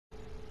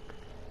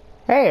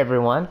Hey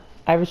everyone,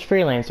 Irish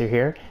Freelancer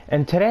here,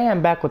 and today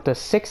I'm back with the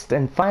 6th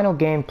and final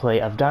gameplay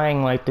of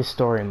Dying Light the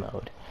Story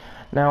Mode.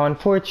 Now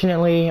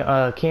unfortunately,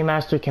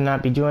 Keymaster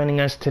cannot be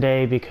joining us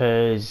today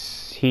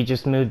because he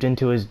just moved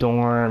into his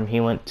dorm, he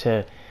went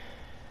to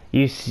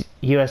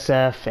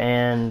USF,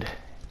 and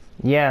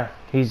yeah,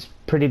 he's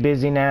pretty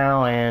busy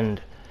now,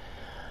 and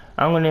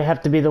I'm gonna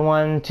have to be the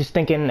one to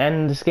stinking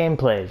end this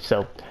gameplay,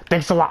 so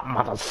thanks a lot,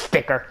 mother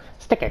sticker.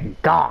 Sticking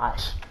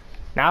gosh.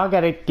 Now I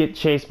gotta get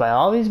chased by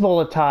all these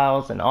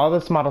volatiles and all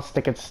this model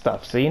sticker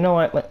stuff. So you know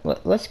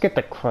what? Let's get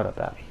the crud up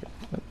out of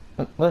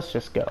here. Let's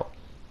just go.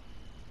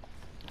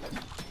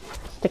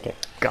 Sticking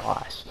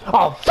gosh.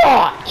 Oh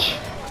fudge!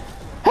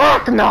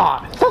 Heck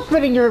no! Stop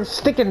spitting your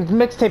sticking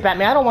mixtape at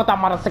me. I don't want that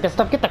model sticker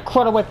stuff. Get the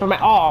crud away from me.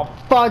 Oh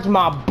fudge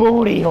my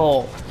booty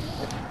hole.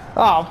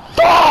 Oh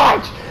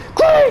fudge!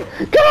 Clean!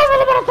 Get over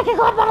the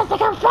model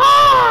sticker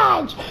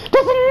fudge!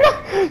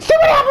 See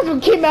what happens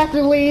when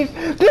Keymaster leaves?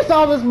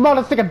 All this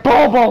model sticker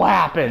bobo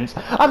happens.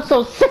 I'm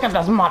so sick of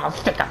this model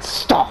sticker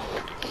stuff.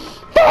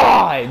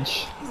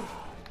 Fudge!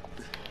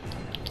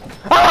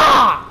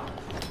 Ah!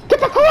 Get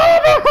the crud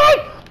away!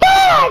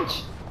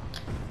 Fudge!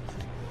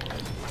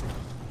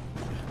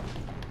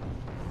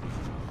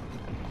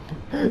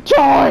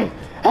 Joy!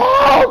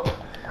 Help!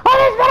 All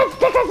these model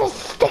stickers are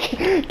sticky!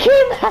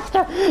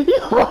 Keymaster!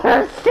 You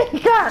are a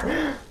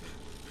stinker!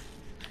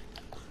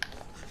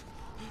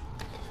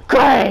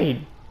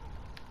 Great!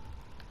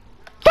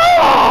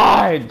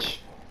 Fudge!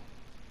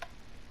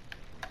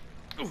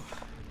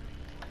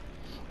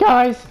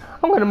 Guys,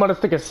 I'm gonna mother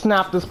sticker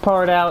snap this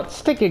part out.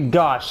 Stick it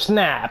gosh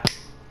snap.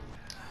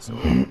 So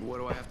what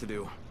do I have to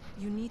do?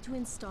 You need to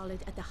install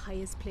it at the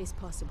highest place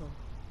possible.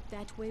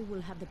 That way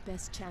we'll have the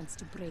best chance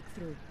to break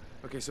through.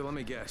 Okay, so let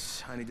me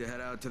guess. I need to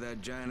head out to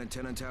that giant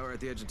antenna tower at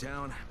the edge of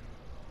town?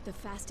 The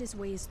fastest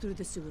way is through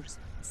the sewers.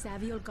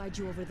 Savvy will guide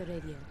you over the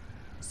radio.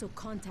 So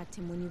contact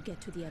him when you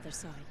get to the other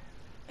side.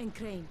 And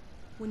Crane,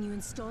 when you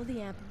install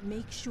the amp,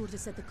 make sure to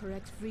set the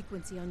correct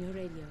frequency on your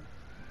radio.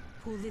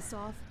 Pull this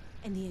off,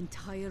 and the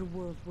entire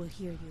world will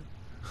hear you.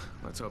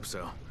 Let's hope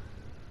so.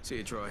 See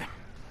you, Troy.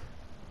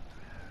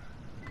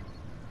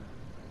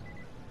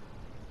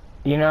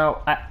 You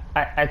know,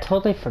 I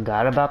totally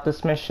forgot about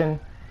this mission.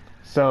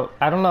 So,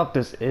 I don't know if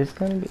this is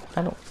gonna be...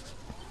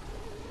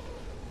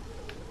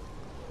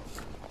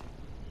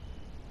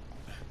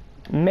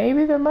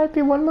 Maybe there might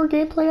be one more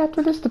gameplay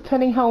after this,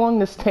 depending how long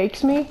this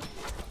takes me.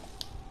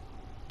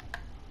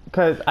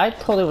 Because I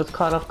totally was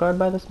caught off guard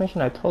by this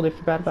mission. I totally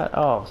forgot about it.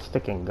 Oh,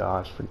 sticking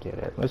gosh, forget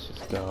it. Let's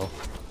just go.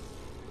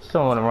 Just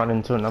don't want to run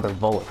into another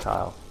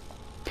volatile.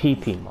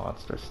 PP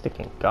monster,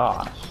 sticking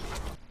gosh.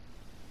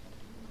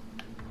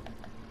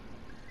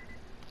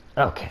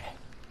 Okay.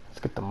 Let's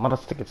get the model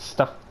sticker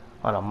stuff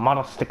on a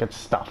model sticker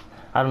stuff.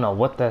 I don't know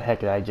what the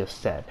heck I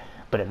just said.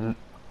 But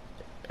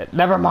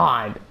never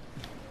mind.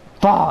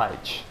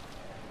 Fudge.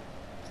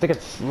 Stick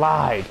it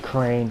slide,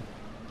 Crane.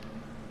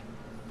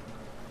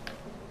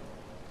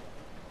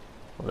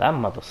 Well, that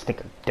mother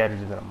sticker deader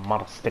than a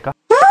model sticker.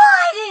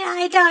 Why did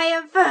I die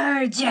a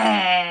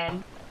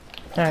virgin?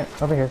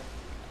 Alright, over here.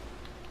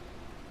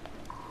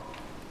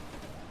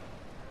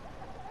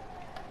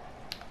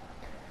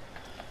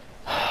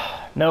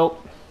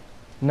 Nope.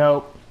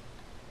 Nope.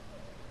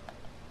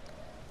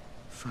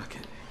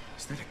 Fucking...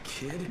 is that a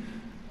kid?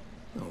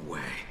 No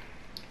way.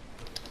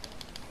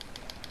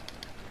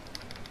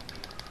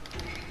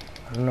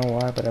 I don't know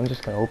why, but I'm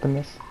just gonna open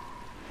this.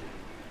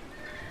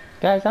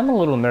 Guys, I'm a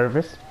little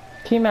nervous.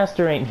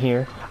 Keymaster ain't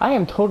here. I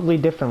am totally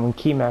different when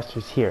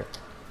Keymaster's here.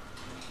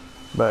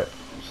 But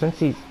since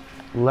he's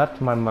left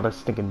my mother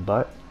stinking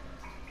butt.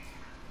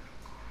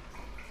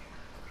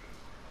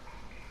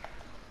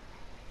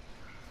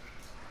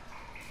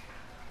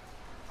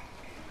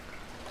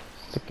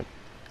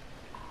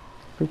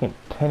 Freaking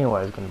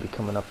Pennywise is gonna be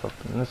coming up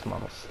in this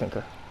model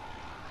stinker.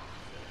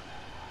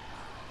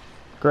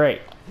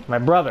 Great. My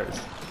brothers.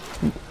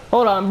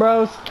 Hold on,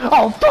 bros.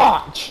 Oh,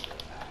 fudge!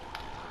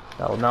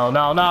 No, no,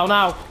 no, no,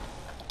 no!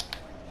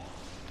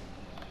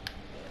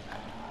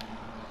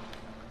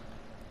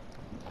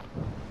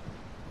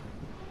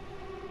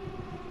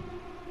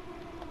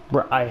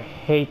 Bro, I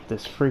hate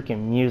this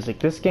freaking music.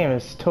 This game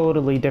is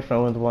totally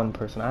different with one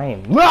person. I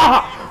am...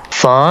 Ah!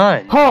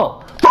 Fun.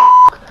 Oh,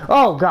 fuck!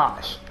 Oh,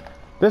 gosh.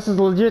 This is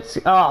legit...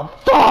 Oh,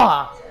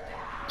 fuck!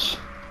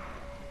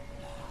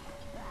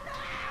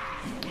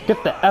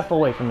 Get the F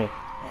away from me.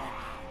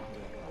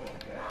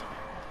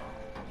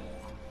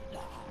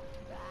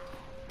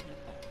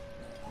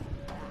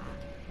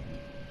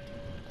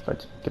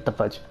 Fudge. Get the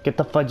fudge. Get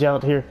the fudge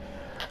out here.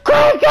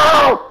 Quick,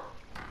 go!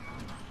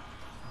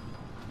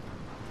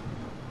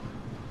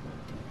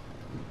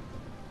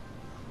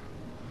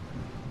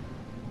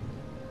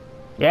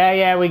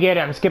 Yeah, we get it.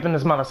 I'm skipping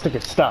this mother sticker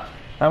stuff.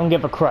 I don't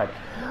give a crud.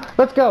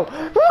 Let's go.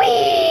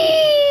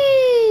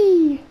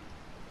 Whee!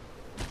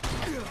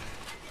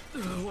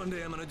 One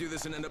day I'm gonna do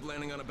this and end up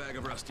landing on a bag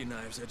of rusty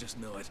knives. I just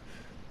know it.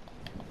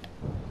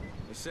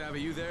 Hey,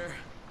 Savvy, you there?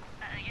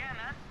 Yeah,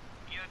 man.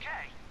 You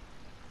okay?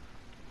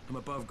 I'm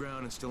above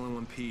ground and still in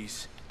one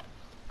piece.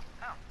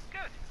 Oh,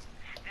 good.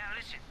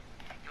 listen.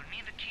 You'll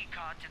need the key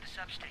card to the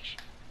substation.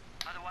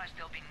 Otherwise,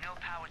 there'll be no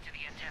power to the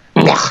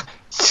antenna. Ugh,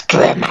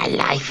 screw my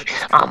life.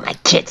 All my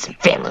kids and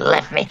family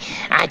left me.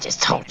 I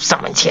just hope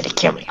someone's here to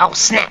kill me. Oh,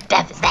 snap,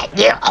 Death, is that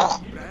you?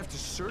 Oh. But I have to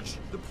search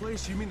the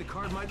place? You mean the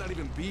card might not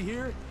even be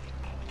here?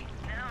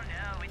 No,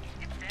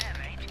 it's there,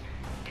 mate.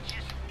 It's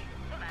just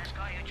the last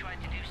guy who tried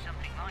to do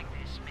something like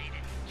this made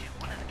it to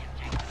one of the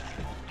containers.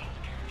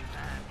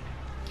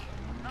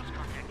 Lost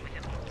contact with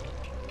him.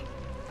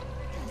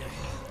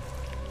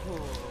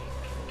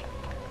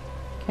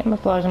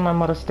 Camouflaging my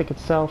motor stick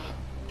itself.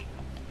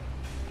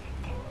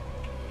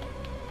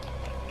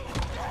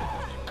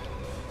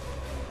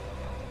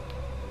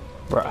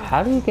 Bro,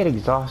 how do you get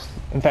exhausted?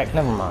 In fact,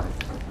 never mind.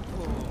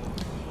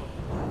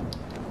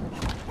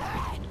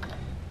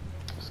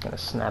 Just gonna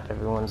snap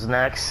everyone's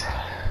necks.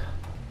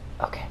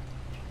 Okay.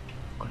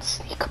 I'm gonna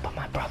sneak up on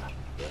my brother.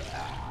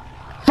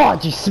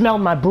 Fudge, you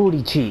smelled my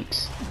booty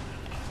cheeks.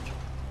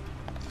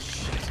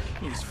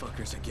 These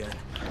fuckers again.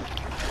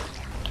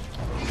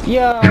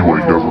 Yo! You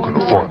ain't never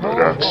gonna find that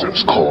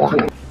access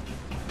card.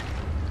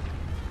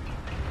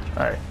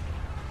 Alright.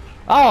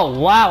 Oh,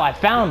 wow, I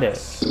found it.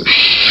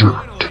 Shit.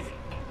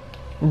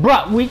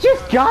 Bruh, we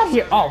just got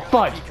here. Oh,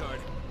 fudge.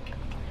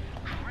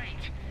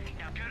 Great.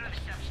 Now go to the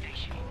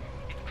substation.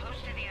 It's close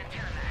to the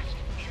antenna mast,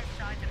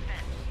 inside the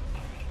fence.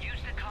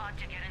 Use the card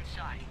to get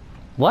inside.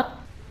 What?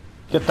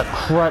 Get the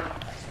crud.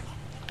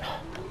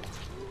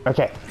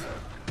 Okay.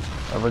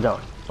 Where we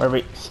going? Where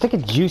we? Stick a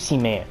juicy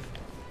man.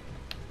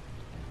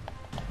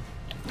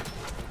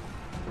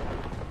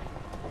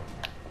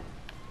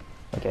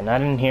 Okay,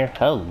 not in here.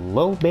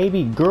 Hello,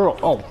 baby girl.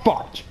 Oh,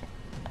 fudge.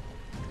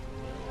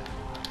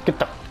 Get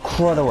the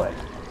crud away.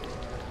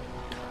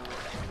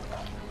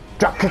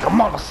 Drop kick a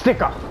mother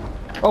sticker.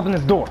 Open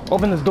this door.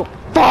 Open this door.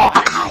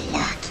 Fuck! Oh,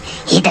 look.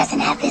 He doesn't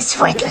have his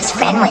worthless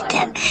friend with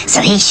him,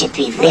 so he should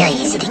be very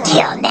easy to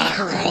kill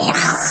now.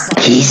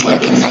 He's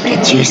looking like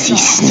a juicy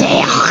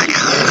snail.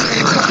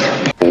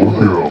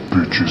 Oh yeah,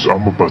 bitches,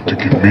 I'm about to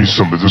get me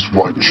some of this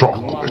white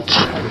chocolate.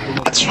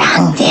 What's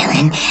wrong,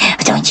 Dylan?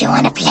 Don't you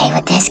want to play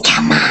with this?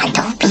 Come on,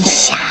 don't be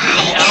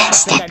shy.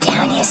 Step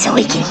down here so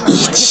we can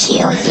eat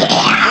you, yeah.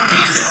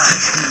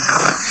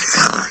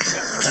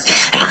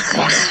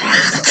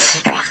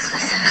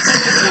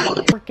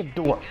 Freaking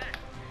door.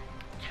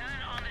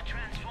 Turn on the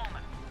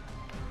transformer.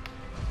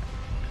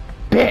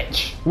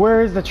 Bitch!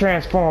 Where is the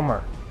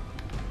transformer?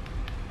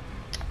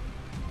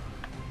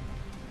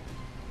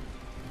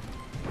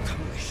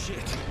 Holy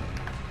shit.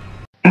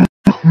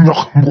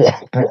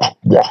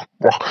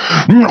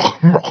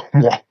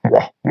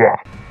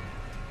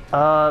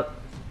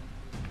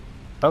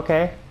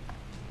 Okay.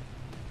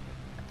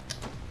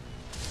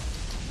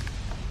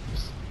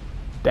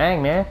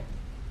 Dang, man.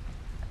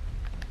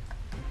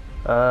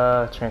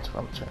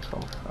 Transformer.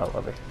 Oh,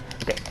 over here.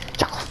 Okay.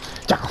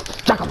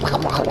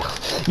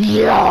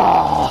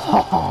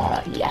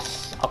 Yeah!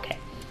 Yes! Okay.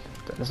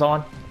 Turn this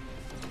on.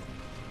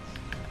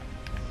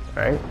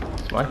 Alright,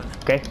 this one.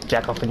 Okay,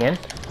 jack off again.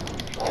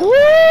 Woo!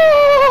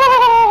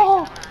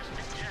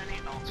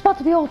 It's about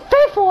to be old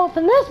faithful up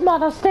in this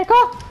mother sticker!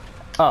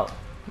 Oh.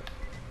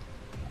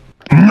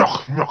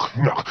 Oh,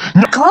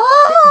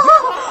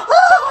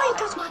 it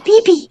does my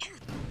pee-pee.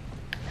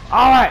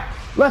 Alright,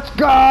 let's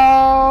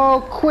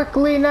go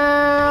quickly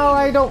now.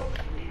 I don't...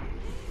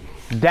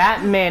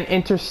 That man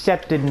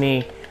intercepted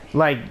me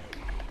like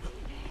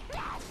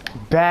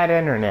bad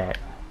internet.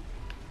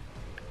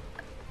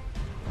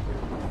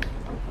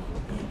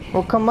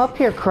 Well, come up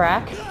here,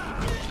 crack.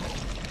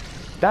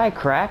 Die,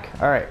 crack.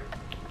 Alright.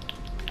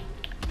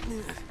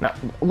 Now,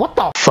 what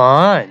the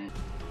Fun.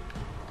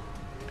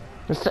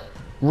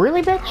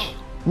 Really, bitch?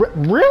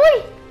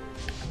 Really?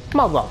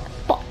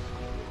 Motherfucker.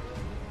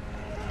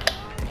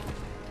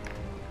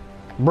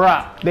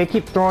 Bruh, they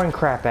keep throwing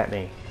crap at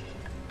me.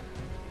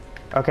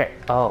 Okay,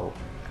 oh.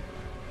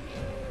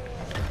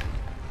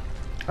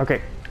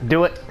 Okay,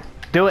 do it.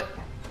 Do it.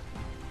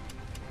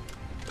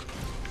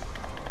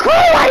 Cool,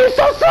 why are you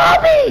so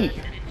sloppy?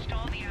 And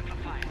install the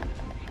amplifier.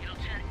 It'll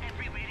turn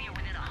every radio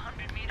within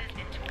 100 meters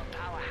into a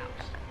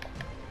powerhouse.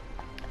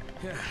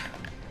 Yeah.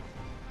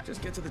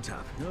 Just get to the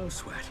top. No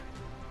sweat.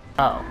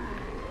 Oh.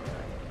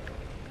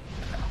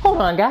 Hold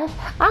on, guys.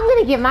 I'm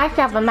gonna give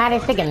myself a mighty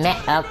second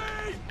net.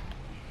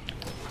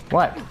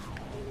 What?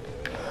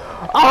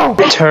 Oh!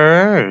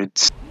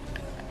 Turds.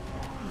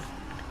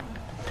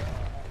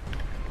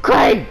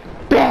 Craig!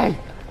 Big!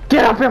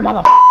 Get up here,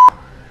 mother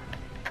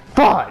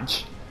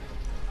fudge!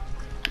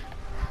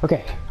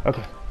 Okay. Up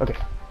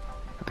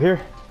here.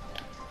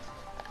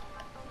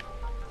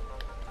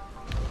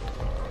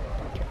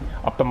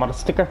 Up the mother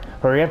sticker.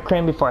 Hurry up,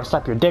 Crane, before I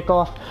slap your dick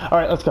off.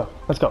 Alright, let's go.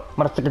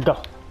 Mother sticker,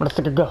 go. Mother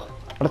sticker, go.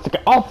 Mother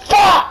sticker. Oh,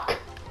 fuck!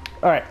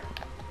 Alright.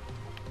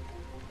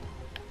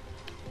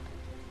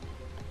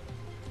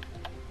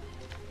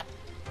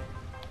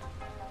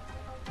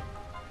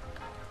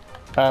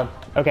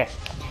 Okay.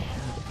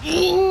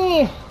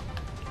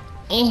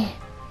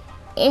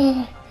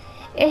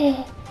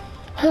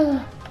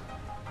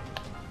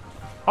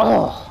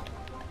 Oh.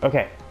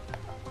 Okay.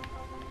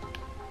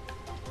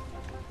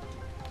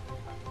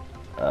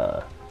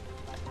 Ugh.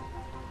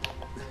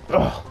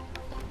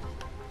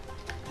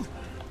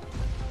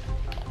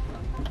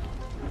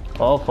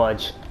 Oh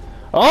fudge.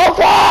 Oh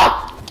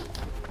fuck!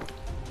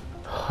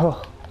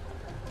 Oh.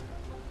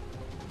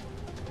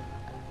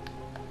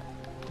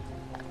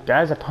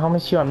 Guys, I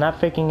promise you I'm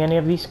not faking any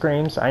of these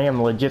screams. I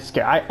am legit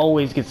scared. I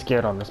always get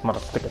scared on this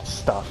motherfucking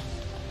stuff.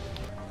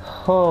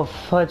 Oh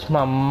fudge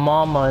my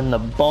mama in the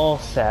ball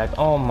sack.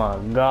 Oh my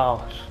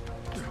gosh.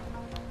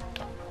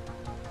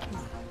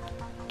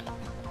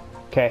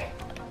 Okay.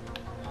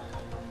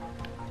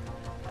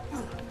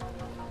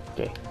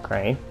 Okay,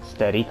 crane.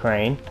 Steady,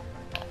 crane.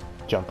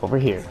 Jump over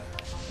here.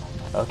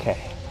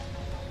 Okay.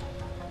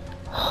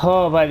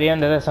 Oh, by the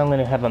end of this, I'm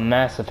gonna have a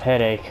massive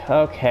headache.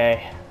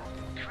 Okay.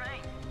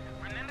 Crane,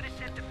 remember to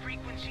set the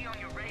frequency on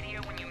your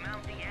radio when you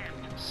mount the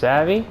amp.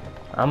 Savvy?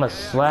 I'ma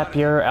slap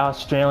your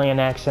Australian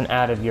accent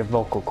out of your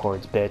vocal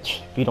cords,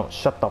 bitch. If you don't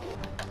shut the f.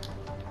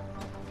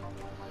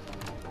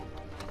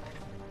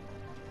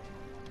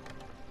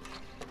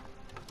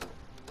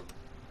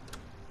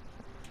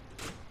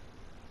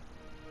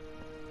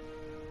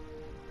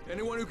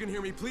 Anyone who can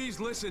hear me, please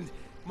listen.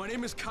 My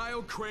name is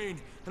Kyle Crane,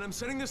 and I'm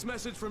sending this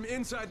message from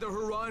inside the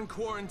Haran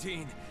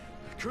quarantine.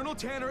 Colonel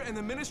Tanner and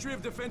the Ministry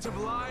of Defense have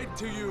lied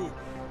to you.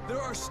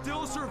 There are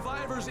still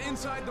survivors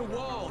inside the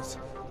walls.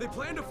 They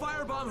plan to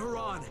firebomb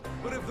Haran,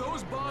 but if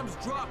those bombs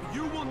drop,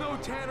 you will know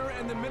Tanner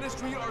and the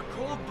Ministry are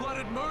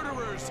cold-blooded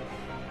murderers.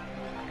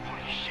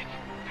 Holy shit,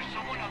 there's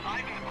someone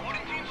alive in the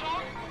quarantine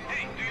zone?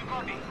 Hey, do you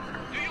copy?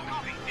 Do you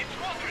copy? It's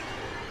Walter!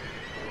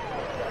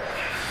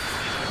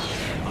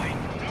 I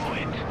knew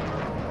it!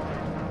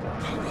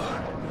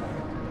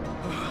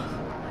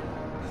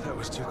 That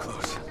was too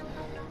close.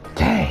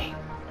 Dang.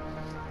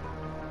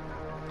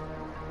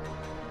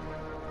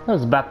 I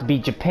was about to be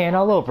Japan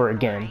all over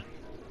again.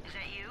 Is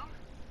that you?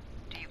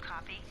 Do you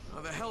copy?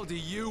 How the hell do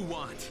you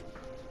want?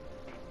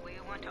 We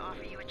want to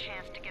offer you a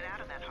chance to get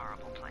out of that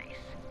horrible place.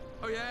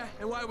 Oh yeah?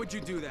 And why would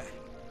you do that?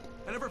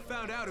 I never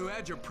found out who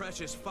had your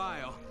precious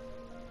file.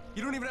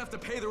 You don't even have to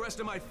pay the rest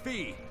of my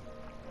fee.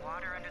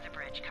 Water under the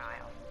bridge,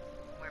 Kyle.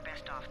 We're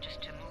best off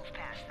just to move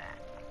past that.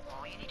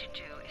 All you need to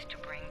do is to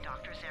bring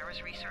Dr.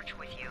 Zara's research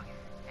with you,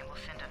 and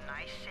we'll send a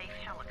nice, safe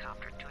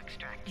helicopter to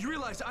extract you. You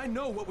realize I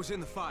know what was in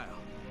the file.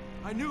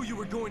 I knew you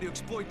were going to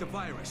exploit the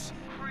virus.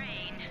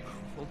 Crane!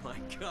 Oh my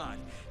god.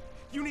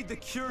 You need the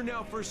cure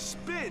now for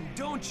spin,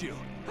 don't you?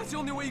 That's the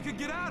only way you could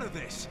get out of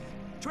this.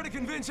 Try to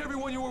convince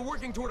everyone you were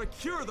working toward a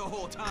cure the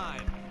whole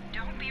time.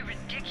 Don't be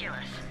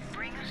ridiculous.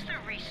 Bring us the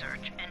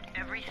research, and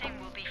everything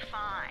will be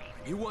fine.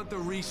 You want the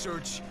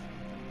research?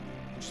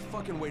 Just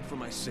fucking wait for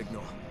my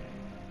signal.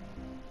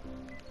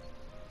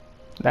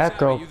 That Savvy,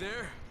 girl. you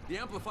there? The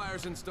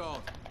amplifier's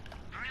installed.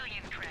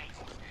 Brilliant, Crane.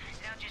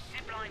 Now just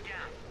zip line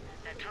down.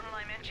 That tunnel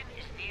I mentioned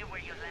is near where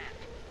you land.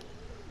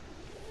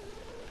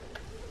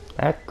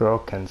 That girl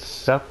can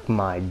suck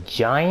my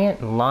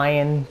giant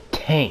lion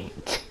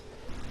taint.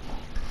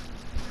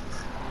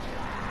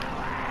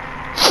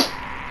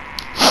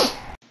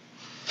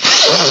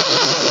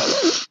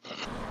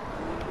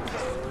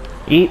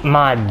 Eat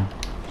my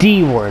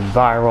D word,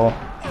 viral.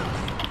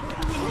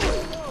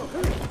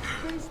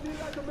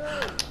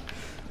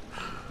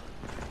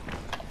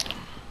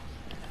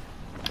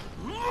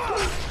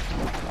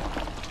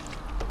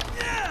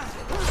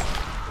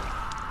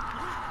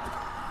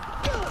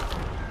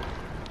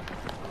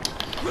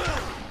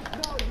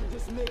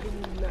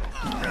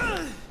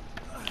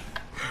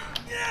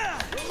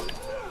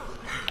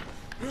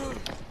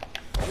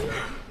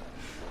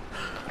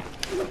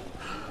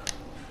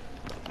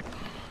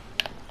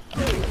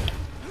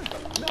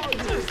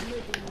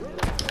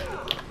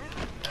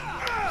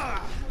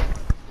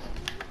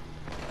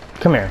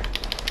 Come here.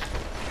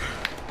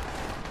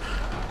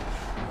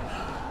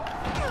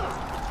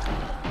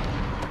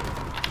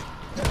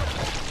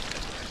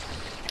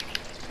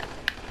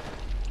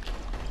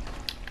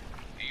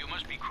 You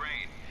must be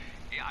Crane.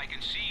 Yeah, I can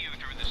see you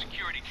through the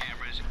security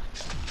cameras.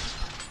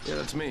 Yeah,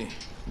 that's me.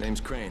 Name's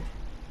Crane.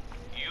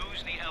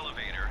 Use the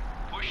elevator.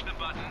 Push the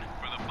button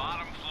for the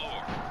bottom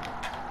floor.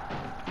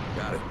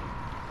 Got it.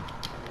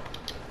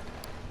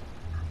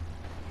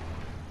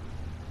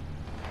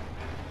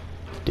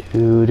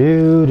 Do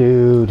do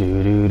do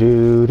do do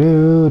do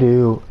do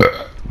do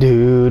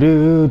do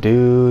do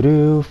do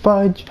do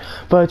fudge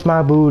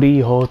my booty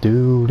hole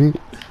do do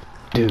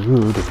do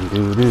do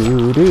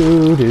do do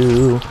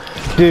do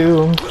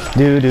do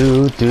do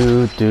do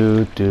do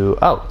do do.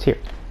 Oh, it's here.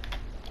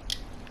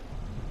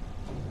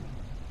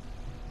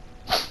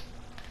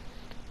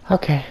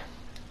 Okay.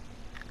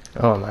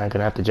 Oh, am I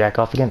gonna have to jack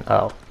off again?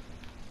 Oh.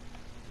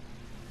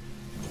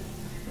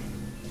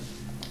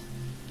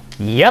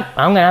 Yep,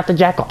 I'm gonna have to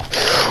jack off.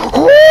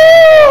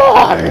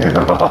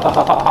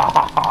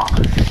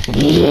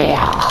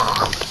 Yeah.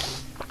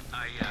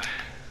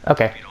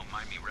 Okay. If you don't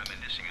mind me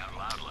reminiscing out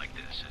loud like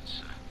this,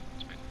 it's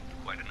been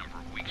quite a number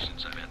of weeks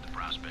since I've had the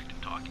prospect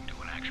of talking to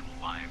an actual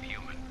live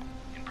human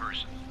in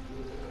person.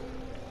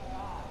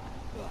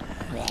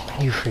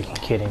 Are you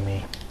freaking kidding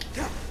me?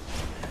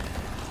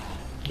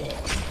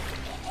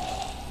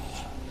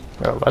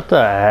 Bro, what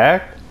the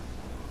heck?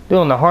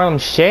 Doing the Harlem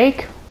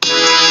Shake?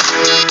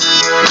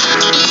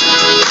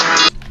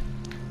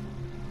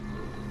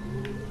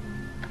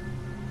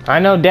 I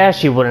know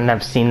Dashy wouldn't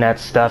have seen that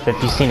stuff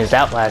if you've seen his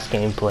Outlast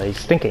gameplay.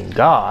 He's thinking,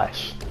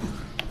 gosh.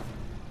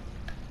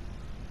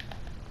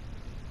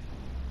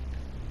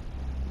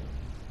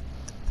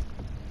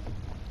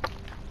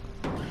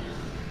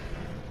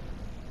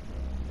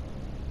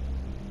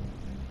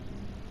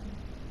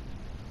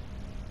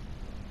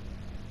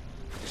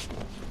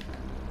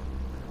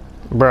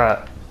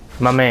 Bruh,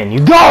 my man, you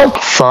go!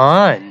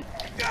 Fun!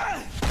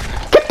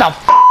 Get the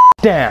f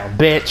down,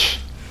 bitch!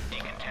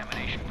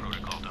 Decontamination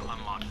protocol to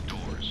unlock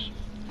doors.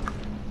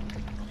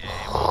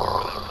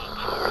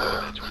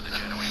 That's where the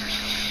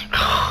generators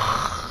come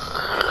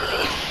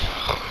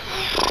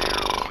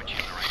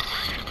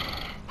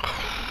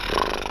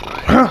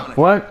in.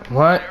 What?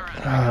 What?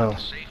 Oh.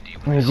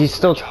 Is he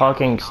still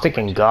talking?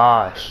 Sticking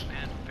gosh.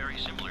 Very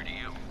similar to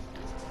you.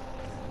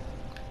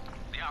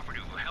 The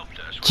operative who helped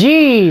us.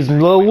 Jeez,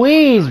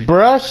 Louise,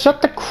 bruh,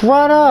 shut the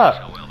crud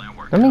up.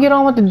 Let me get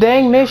on with the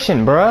dang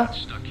mission, bruh.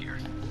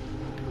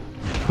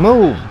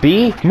 Move,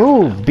 B.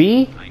 Move,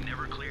 B. I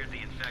never cleared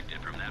the infected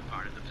from that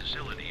part of the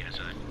facility as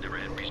I never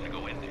had reason to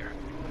go in there.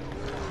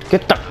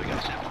 Get the... I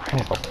got separated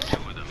from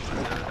two of them,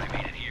 but I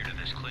made it here to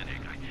this clinic.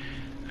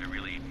 I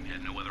really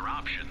had no other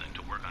option than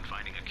to work on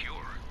finding a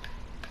cure.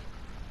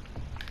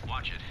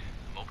 Watch it.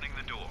 I'm opening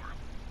the door.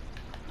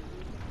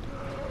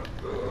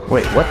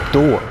 Wait, what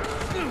door?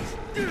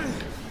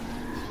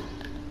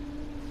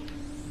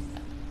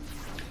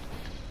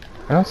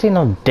 I don't see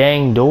no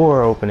dang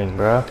door opening,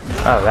 bruh.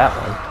 Oh, that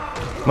one.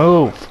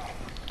 Move!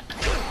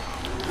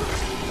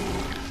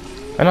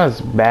 I know it's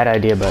a bad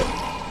idea, but...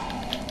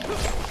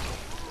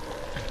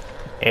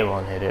 it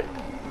won't hit it.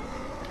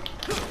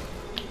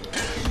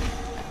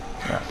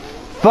 Ah,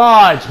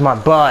 fudge my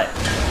butt!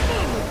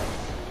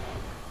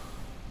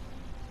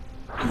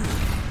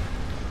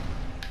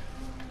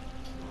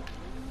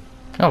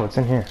 Oh, what's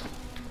in here?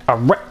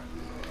 Alright!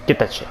 Get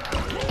that shit.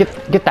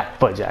 Get that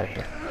fudge out of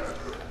here.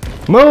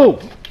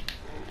 Move!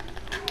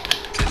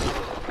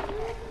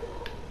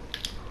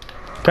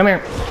 Come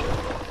here.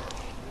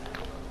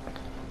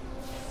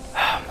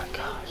 Oh my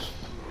gosh.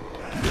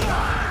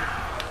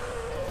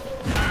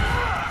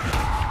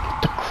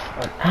 Get the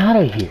crap out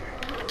of here.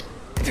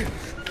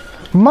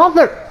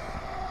 Mother!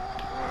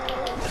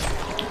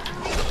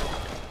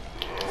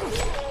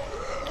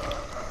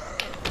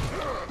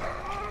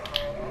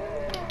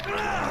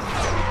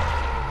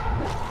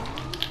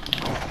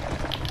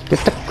 Get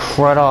the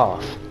crud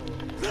off.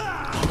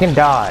 You can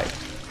die.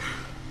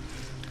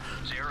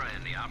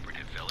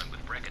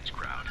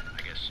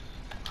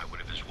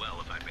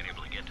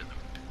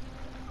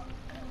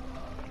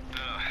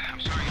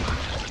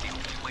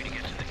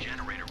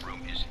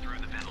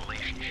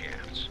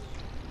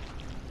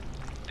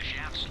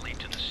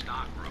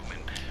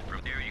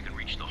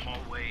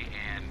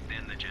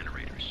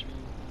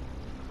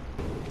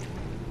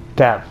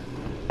 That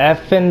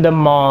effing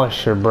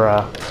demolisher,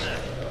 bruh.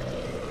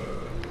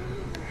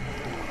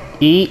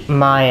 Eat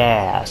my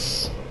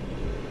ass.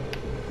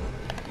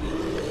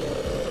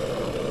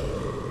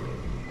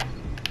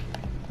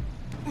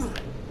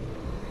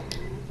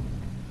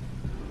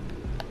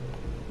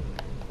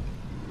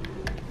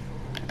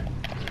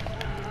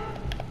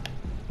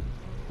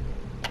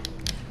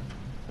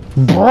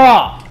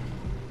 Bruh!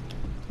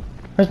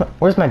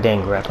 Where's my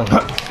dang grappling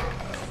hook?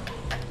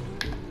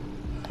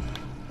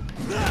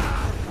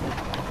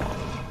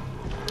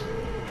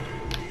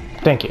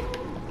 Thank you.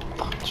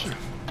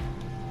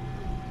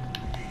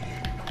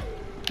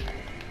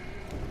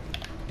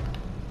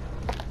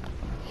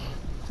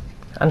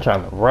 I'm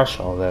trying to rush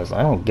all this.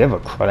 I don't give a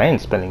crud. I ain't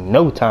spending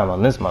no time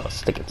on this mother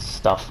sticking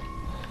stuff.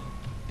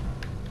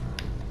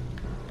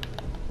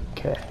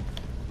 Okay.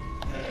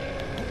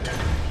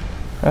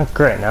 Oh,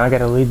 great. Now I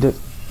gotta lead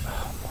this.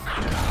 Oh my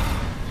gosh.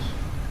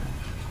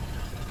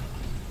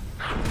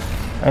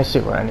 I see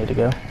where I need to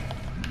go.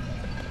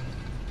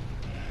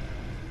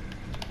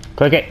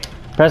 Click it.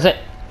 Press it.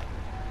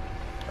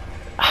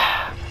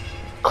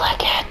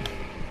 Click it.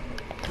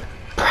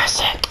 Press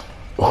it.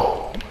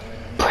 Ooh.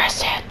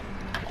 Press it.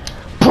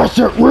 Press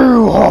it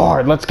real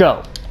hard. Let's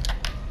go.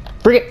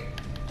 Bring it.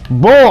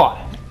 Boy.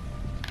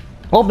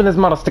 Open this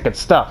mother sticking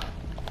stuff.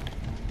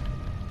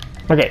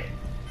 Okay.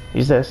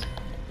 Use this.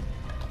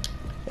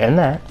 And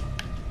that.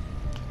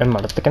 And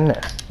mother sticking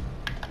this.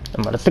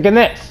 And mother sticking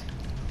this.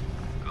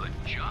 Good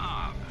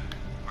job.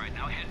 Alright,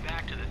 now head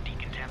back to the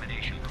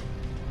decontamination room.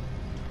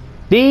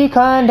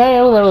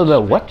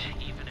 Decontamination. What?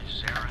 Even if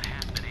Sarah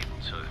had been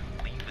able to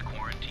leave the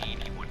quarantine,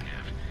 he wouldn't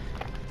have.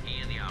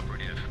 He and the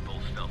operative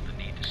both felt the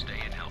need to stay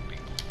and help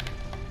people.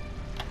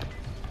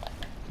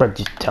 But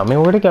just tell me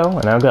where to go,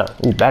 and I'll go.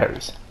 Ooh,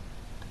 batteries.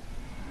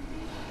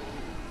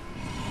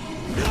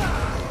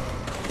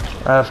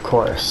 Of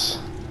course.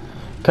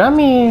 Come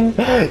here.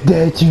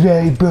 That's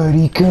right,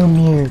 buddy. Come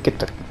here. Get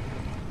the...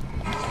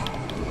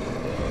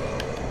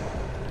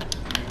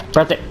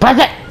 Press it. Press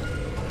it!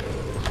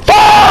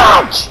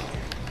 Fudge!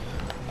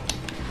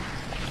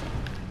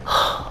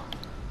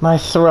 My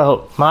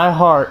throat. My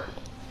heart.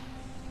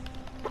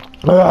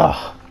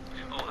 Ugh.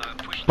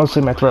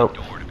 Mostly my throat.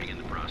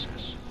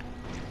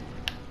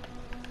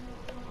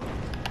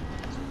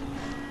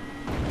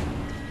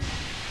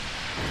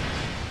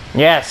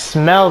 Yeah,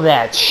 smell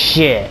that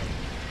shit.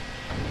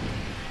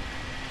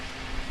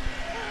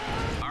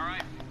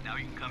 Alright, now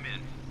you can come in.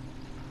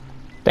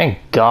 Thank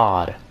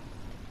God.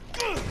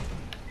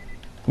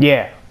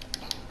 Yeah.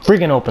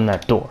 Freaking open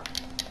that door.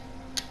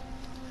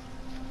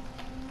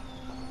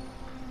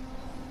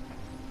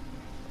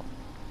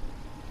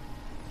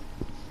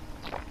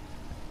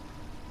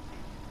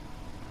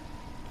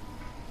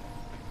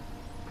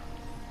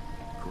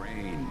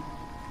 Crane,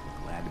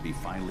 glad to be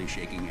finally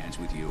shaking hands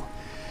with you.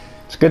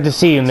 It's good to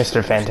see you,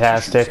 Mr.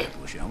 Fantastic.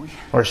 Shall we?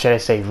 Or should I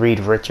say Reed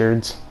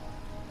Richards?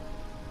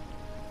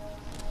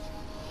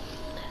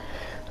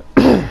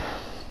 Doc,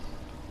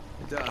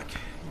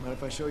 you mind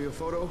if I show you a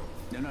photo?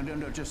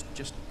 No, just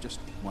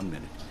 1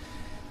 minute.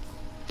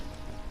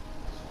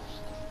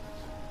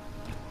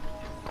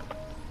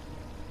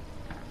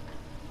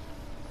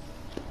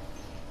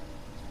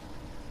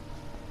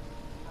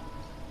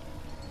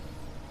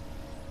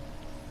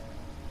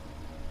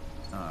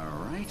 All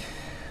right,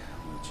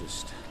 we'll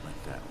just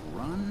let that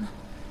run.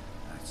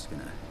 That's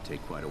gonna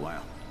take quite a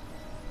while.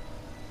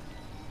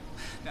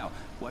 Now,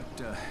 what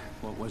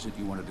was it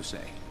you wanted to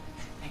say?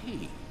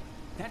 Hey,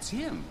 that's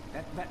him.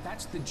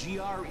 That's the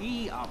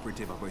GRE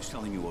operative I was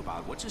telling you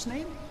about. What's his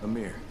name?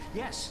 Amir.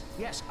 Yes,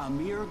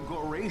 Amir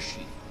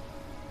Qureshi.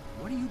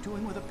 What are you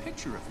doing with a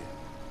picture of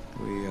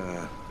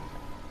him?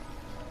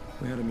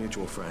 We had a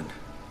mutual friend.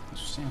 The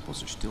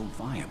samples are still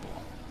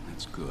viable.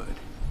 That's good.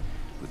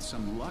 With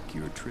some luck,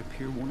 your trip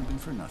here won't have been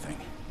for nothing.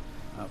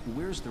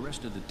 Where's the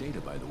rest of the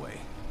data, by the way?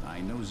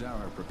 I know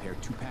Zara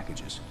prepared 2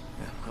 packages.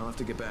 Yeah, I'll have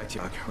to get back to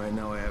you. Right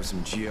now I have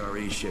some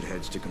GRE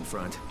shitheads to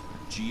confront.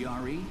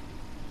 GRE?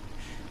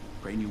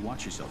 Crane, you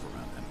watch yourself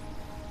around them.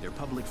 Their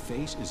public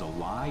face is a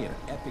lie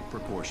at epic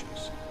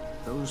proportions.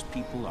 Those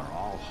people are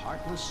all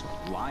heartless,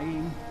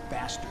 lying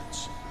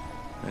bastards.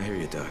 I hear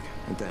you, Doc,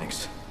 and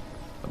thanks.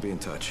 I'll be in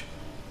touch.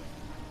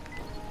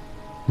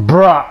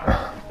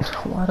 Bruh,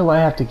 why do I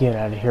have to get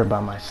out of here by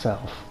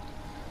myself?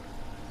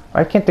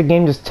 Why can't the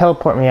game just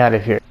teleport me out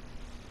of here?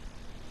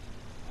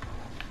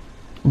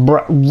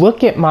 Bruh,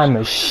 look at my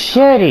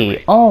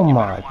machete! Oh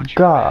my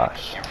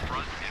gosh.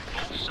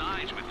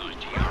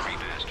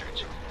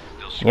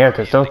 Yeah,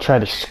 because they'll try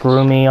to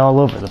screw me all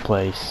over the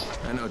place.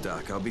 I know,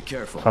 Doc. I'll be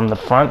careful. From the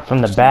front, from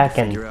the back,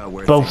 and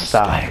both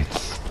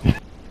sides.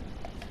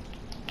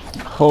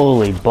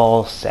 Holy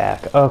ball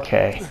sack.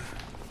 Okay.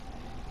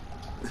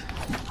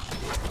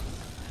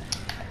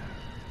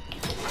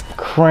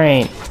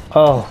 Crane.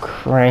 Oh,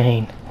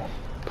 Crane.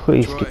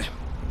 Please Troy,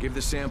 give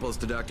the samples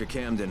to Dr.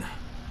 Camden.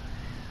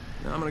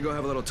 Now I'm gonna go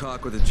have a little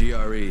talk with the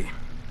GRE.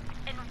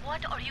 And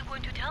what are you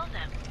going to tell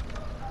them?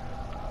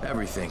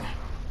 Everything.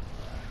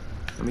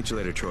 I'll meet you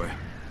later, Troy.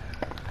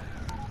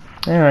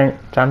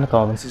 Alright, time to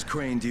call them. This is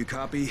Crane. Do you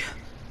copy?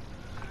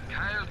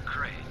 Kyle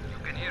Crane,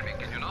 you can hear me,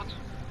 can you not?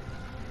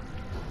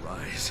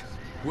 Rise.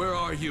 Where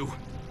are you?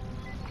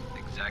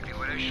 Exactly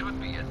where I should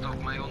be, atop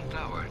my own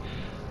tower.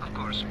 Of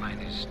course, mine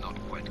is not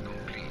quite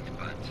complete,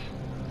 but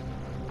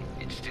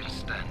it still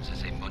stands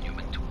as a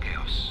monument to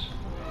chaos,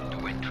 to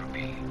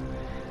entropy,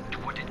 to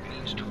what it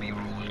means to be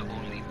ruled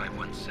only by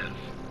oneself.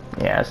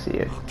 Yeah, I see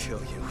it. I'll kill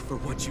you for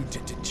what you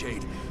did to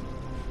Jade.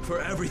 For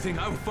everything,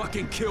 I will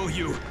fucking kill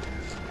you.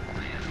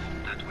 I had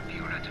hoped that would be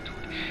your attitude.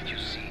 You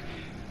see,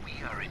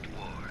 we are at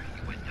war,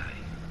 you and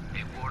I.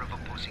 A war of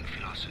opposing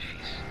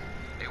philosophies.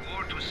 A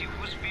war to see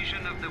whose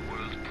vision of the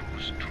world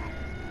proves true.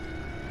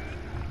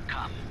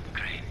 Come,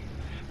 Crane.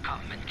 Come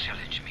and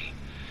challenge me.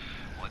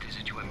 What is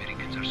it you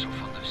Americans are so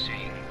fond of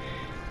saying?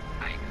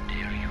 I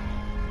dare you.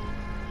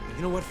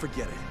 You know what?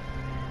 Forget it.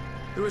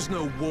 There is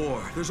no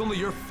war. There's only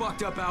your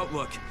fucked up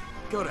outlook.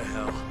 Go to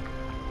hell.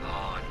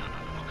 Oh, no.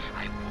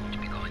 I won't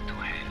be going to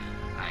hell.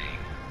 I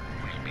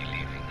will be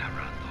leaving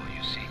Narando,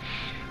 you see.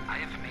 I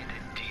have made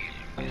a deal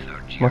with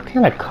our GRE. What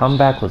kind of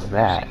comeback was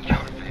that? Your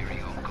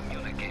very own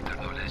communicator,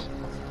 no less.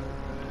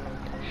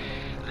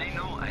 They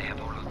know I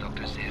have all of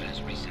Dr.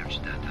 Zera's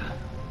research data.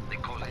 They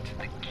call it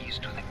the keys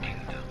to the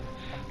kingdom.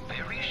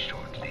 Very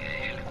shortly, a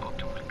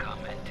helicopter will come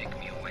and take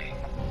me away.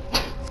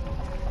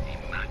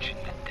 Imagine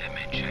the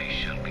damage I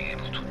shall be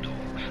able to do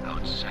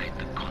outside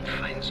the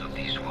confines of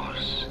these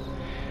walls.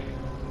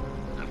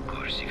 Of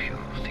course, if you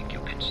think you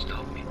can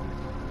stop me.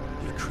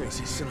 You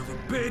crazy son of a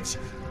bitch!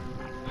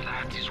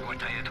 That is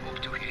what I had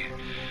hoped to hear.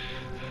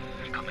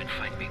 Come and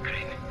find me,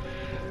 Crane.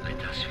 Let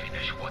us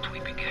finish what we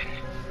began.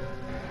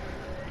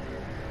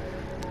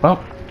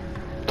 Well,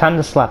 time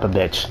to slap a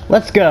bitch.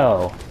 Let's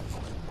go!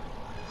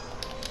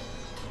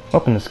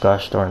 Open this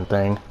gosh darn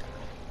thing.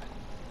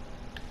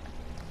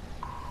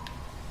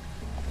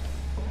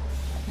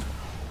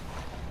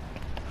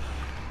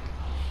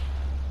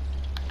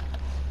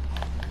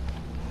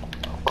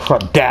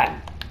 Crap that!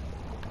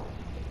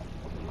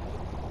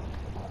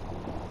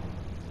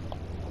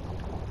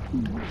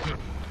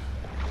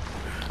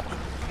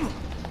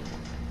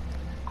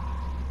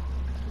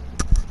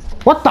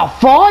 What the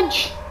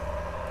fudge?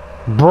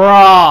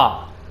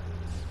 Bruh.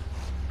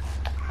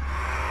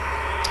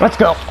 Let's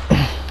go.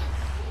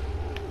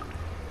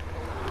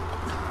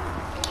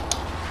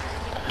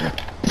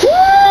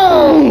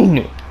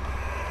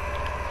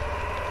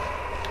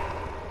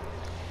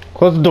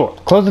 Close the door.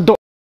 Close the door.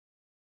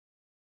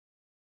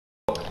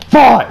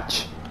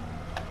 Fudge!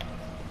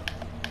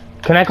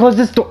 Can I close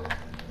this door?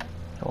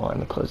 Don't let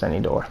me close any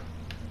door.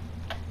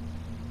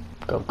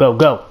 Go, go,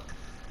 go.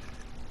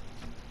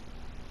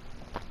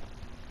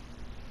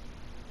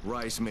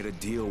 Rais made a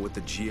deal with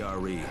the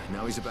GRE.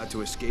 Now he's about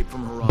to escape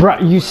from Haran.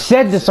 Bruh, you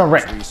said this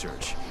already.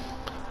 Research.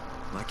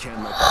 I can't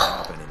let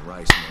that happen, and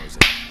Rais knows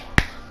it.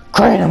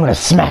 Crane, I'm gonna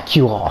smack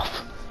you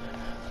off.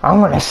 I'm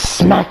gonna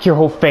smack your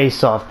whole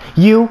face off.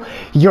 You,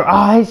 your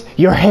eyes,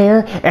 your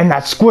hair, and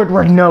that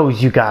Squidward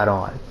nose you got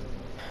on.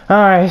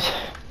 Alright.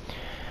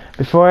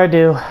 Before I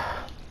do,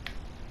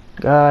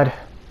 God,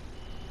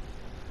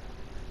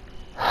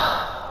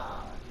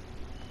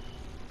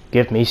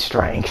 give me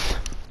strength.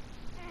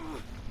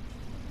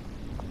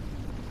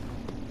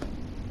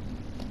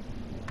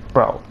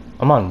 Bro,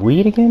 I'm on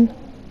weed again?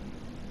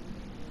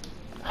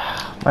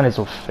 Might as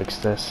well fix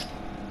this.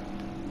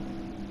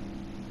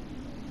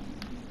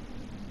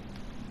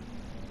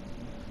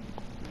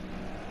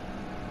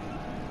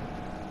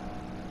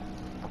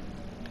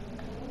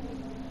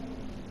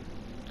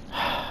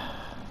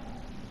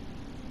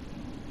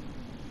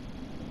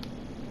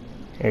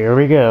 Here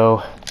we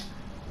go.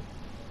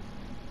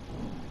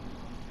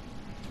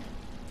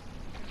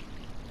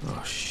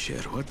 Oh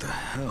shit, what the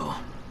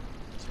hell?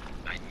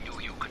 I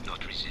knew you could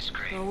not resist,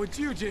 Crane. Oh, would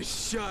you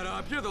just shut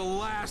up? You're the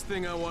last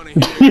thing I want to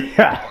hear.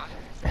 Yeah.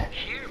 What?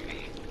 Hear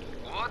me?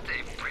 What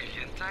a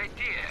brilliant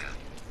idea.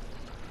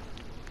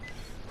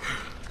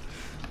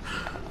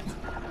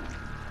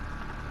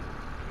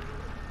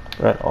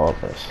 Read all of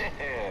this.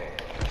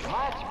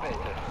 Much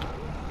better.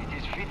 It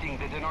is fitting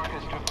that an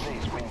orchestra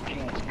plays when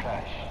kings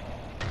crash.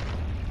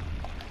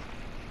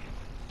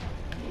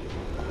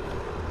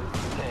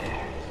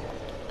 There.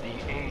 The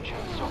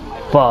agents of my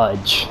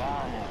Fudge.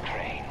 Run,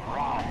 Crane,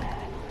 run.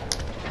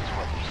 It's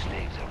what the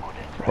slaves are good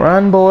at.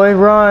 Run, boy,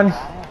 run.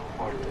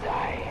 Or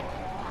die.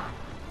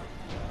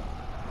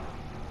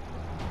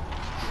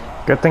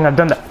 Good thing I've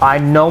done that. I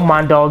know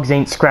my dogs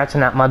ain't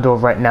scratching at my door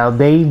right now.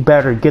 They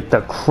better get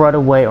the crud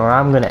away or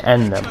I'm gonna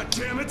end them. God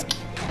damn it!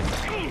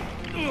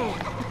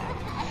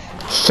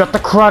 Shut the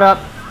crud up.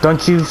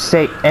 Don't you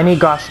say any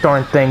gosh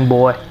darn thing,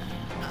 boy.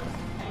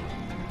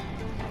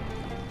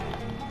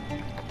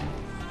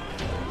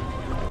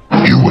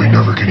 You ain't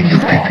never getting your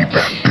pee-pee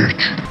back,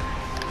 bitch.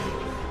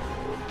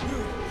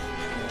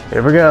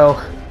 Here we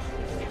go.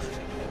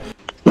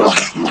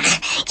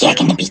 You're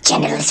gonna be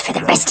generous for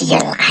the rest of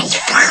your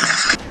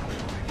life.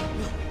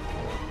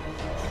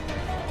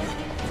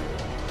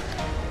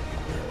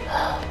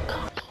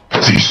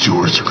 These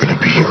stewards are gonna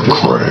be your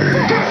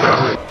grave.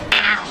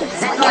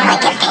 Looking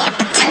like an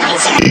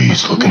appetizer.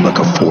 He's looking like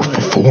a 4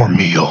 for 4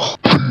 meal.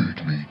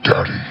 Feed me,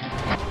 daddy.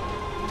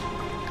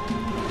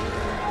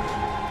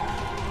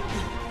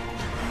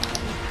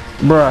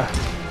 Bruh.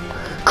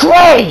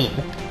 Crane!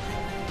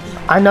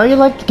 I know you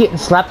liked getting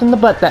slapped in the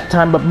butt that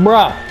time, but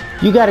bruh,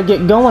 you gotta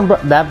get going,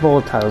 bruh. That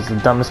volatile is the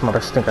dumbest mother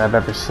stinker I've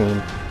ever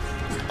seen.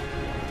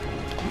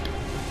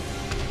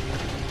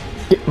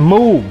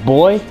 Move,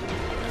 boy.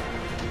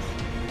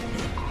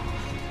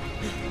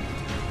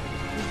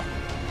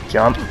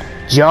 Jump.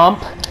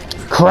 Jump.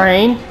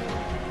 Crane.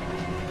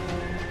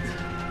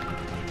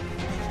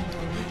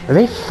 Are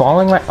they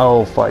falling right?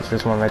 Oh, fudge.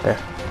 There's one right there.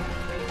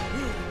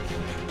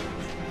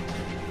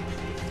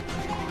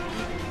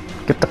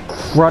 Get the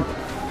crud.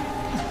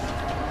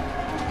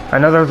 I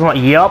know there's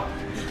one. Yup.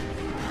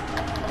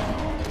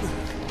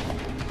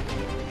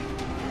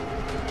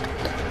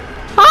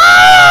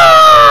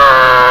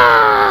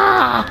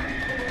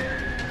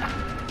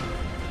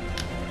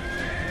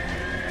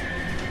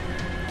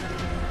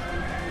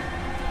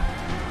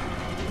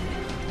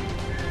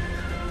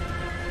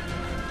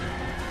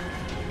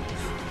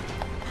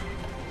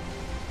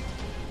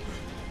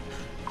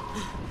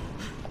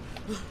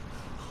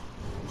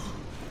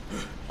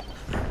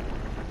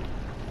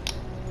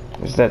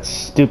 There's that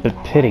stupid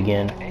pit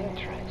again.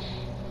 Entrance.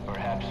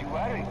 Perhaps you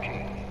are a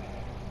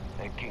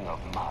king of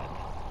mud.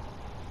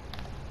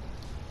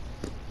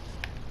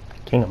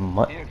 King of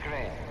Mud. Dear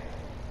Crane,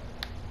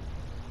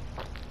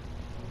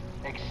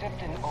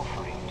 accept an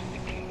offering to the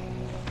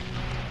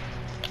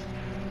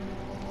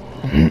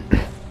king.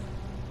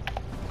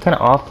 What kind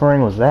of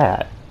offering was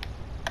that?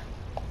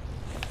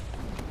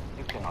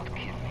 You cannot kill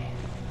me.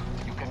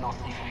 You cannot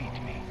defeat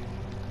me.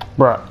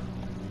 Bruh.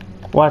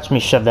 Watch me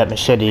shove that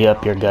machete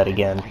up your gut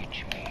again.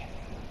 Reach me.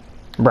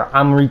 Bruh,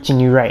 I'm reaching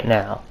you right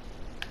now.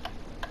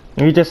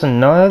 You're just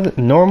another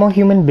normal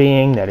human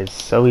being that is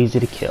so easy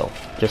to kill.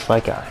 Just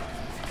like I.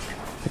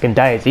 You can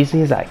die as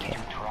easily as I can.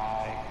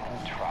 Try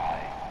and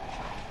try.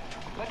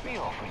 Let me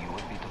offer you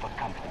a bit of a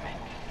compliment.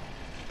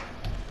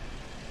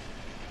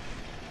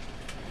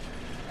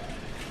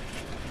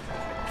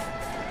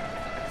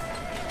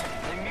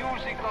 The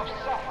music of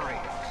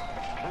suffering,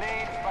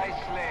 played by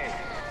slaves.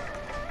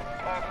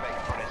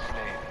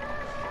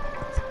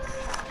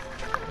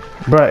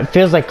 Bruh, it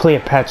feels like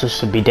Cleopatra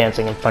should be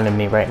dancing in front of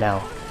me right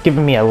now.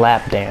 Giving me a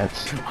lap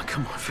dance.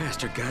 Come on,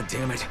 faster,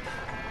 goddammit.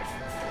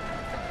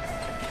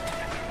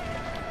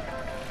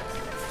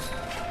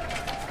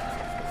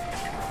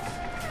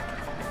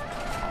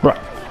 Bruh,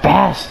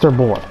 faster,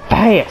 boy,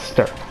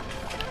 faster.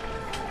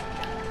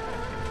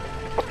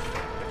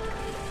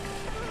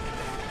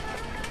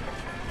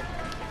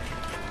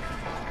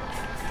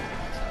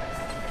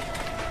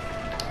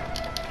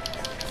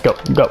 Go,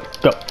 go,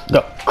 go,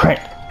 go, crank.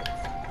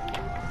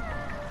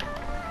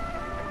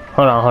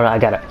 Hold on, I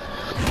got it.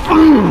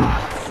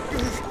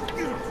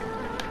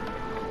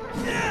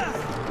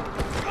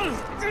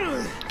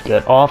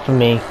 Get off of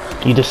me,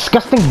 you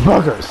disgusting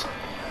buggers.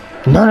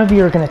 None of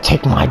you are gonna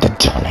take my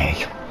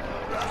journey.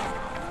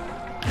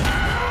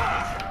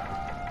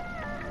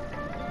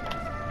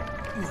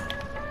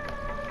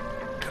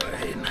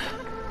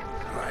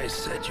 Rais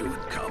said you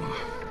would come.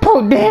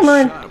 Oh,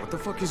 damn it! What the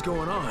fuck is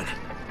going on?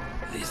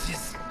 This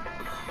is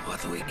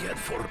what we get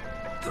for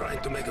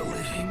trying to make a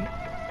living.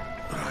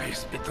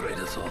 Rais betrayed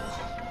us all.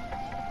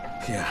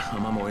 Yeah,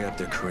 I'm on my way up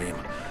there, Kareem.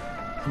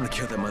 I'm gonna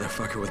kill that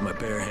motherfucker with my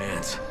bare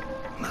hands.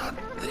 Not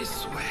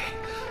this way.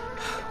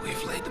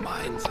 We've laid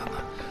mines on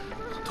the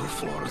 2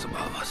 floors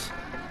above us.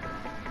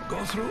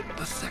 Go through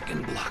the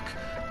 2nd block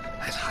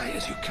as high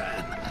as you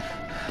can,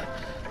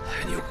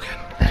 and you can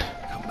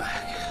come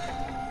back.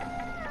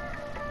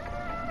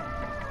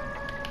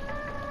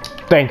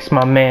 Thanks,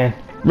 my man.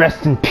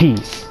 Rest in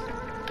peace.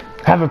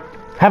 Have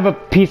a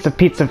piece of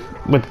pizza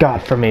with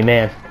God for me,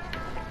 man.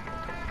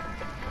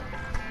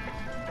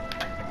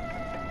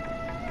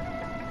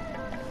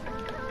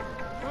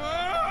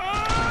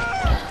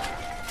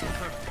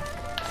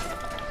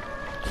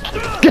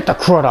 Get the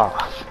crud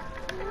off.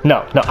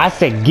 No, I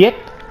said get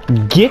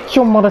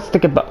your mother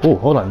sticker butt. Oh,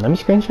 hold on. Let me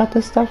screenshot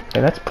this stuff.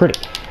 Yeah, that's pretty.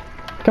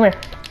 Come here.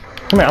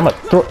 I'm gonna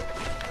throw.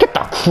 Get the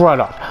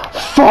crud off.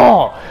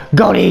 Fall.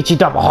 Go to Ichi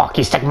double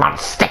hockey stick mother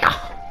sticker.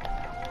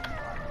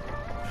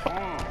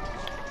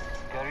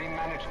 Kareem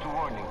managed to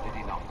warn you, did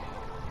he not?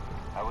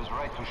 I was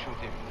right to shoot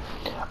him.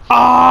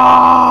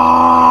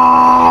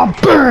 Ah,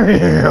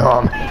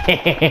 bam!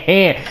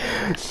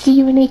 See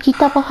you in Ichi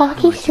double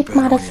hockey stick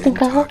mother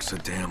sticker. Talk so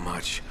damn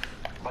much.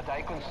 But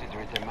I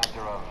consider it a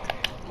matter of,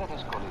 let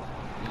us call it,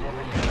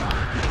 leveling.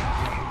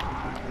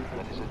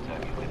 That is a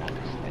term you can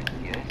understand,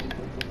 yes?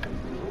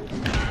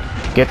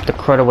 Get the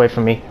crud away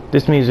from me.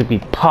 This music be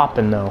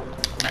popping though.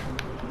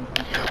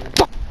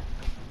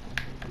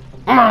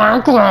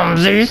 My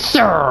clumsy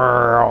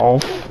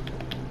self.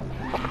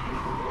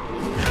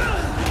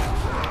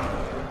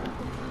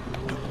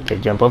 Okay,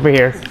 jump over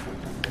here.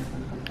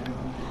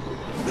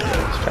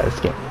 Let's try this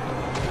again.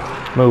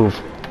 Move.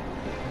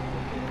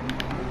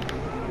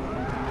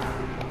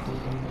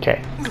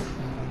 Okay.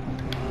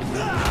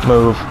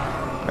 Move.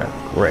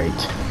 Oh,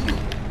 great.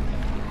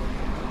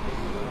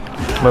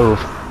 Move.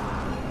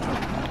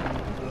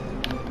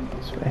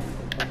 This way.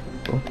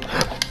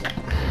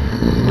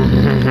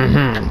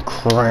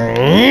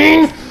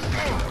 Crane.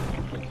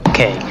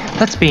 Okay,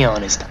 let's be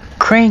honest.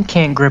 Crane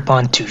can't grip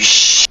onto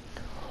sh.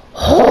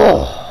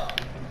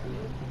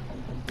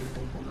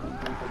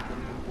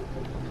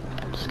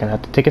 Just gonna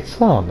have to take it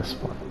slow on this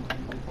one.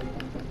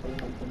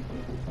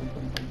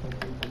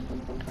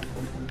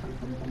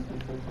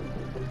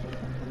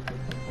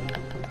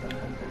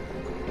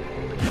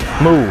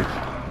 Move.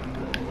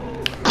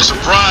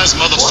 Surprise,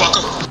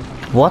 motherfucker.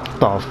 What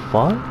the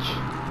fudge?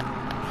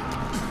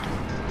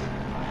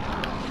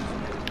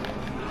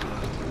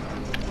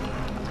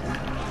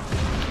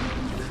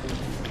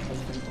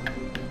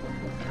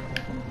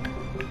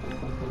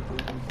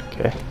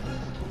 Okay.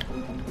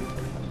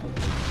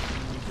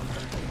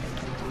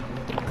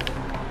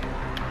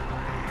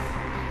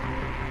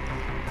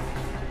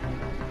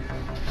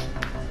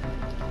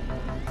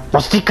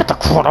 Let's get the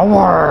crud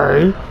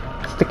away!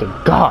 Sticking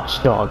gosh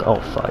dog, oh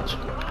fudge.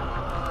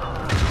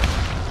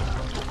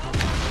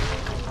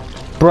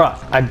 Bruh,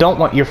 I don't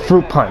want your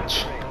fruit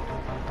punch.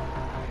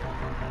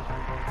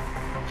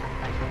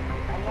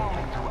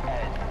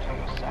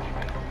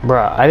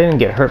 Bruh, I didn't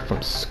get hurt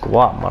from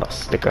squat, mother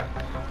sticker.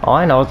 All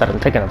I know is that I'm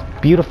taking a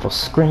beautiful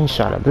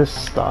screenshot of this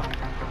stuff.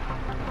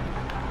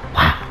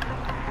 Wow.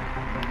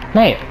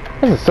 Man,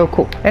 this is so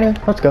cool. Anyway,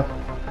 let's go.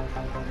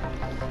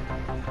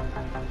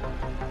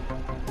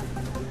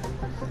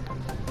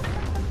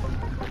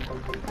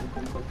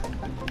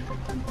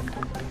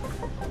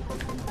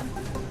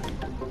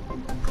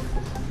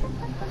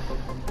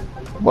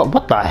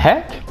 What the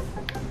heck?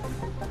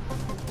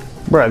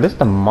 Bruh, this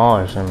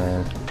demolisher,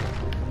 man.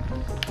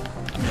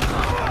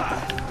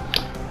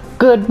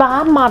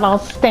 Goodbye, mother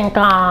stinker.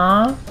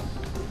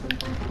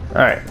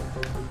 Alright.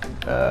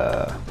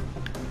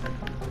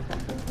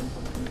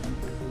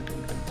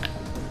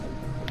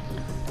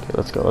 Okay,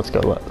 let's go.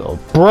 Oh,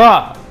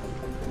 bruh!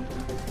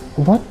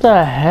 What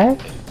the heck?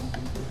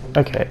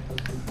 Okay.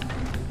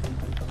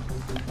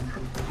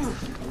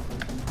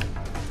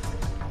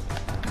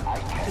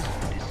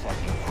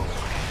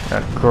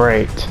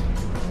 Great.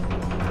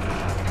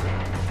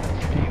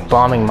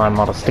 Bombing my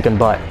mother sticking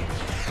butt.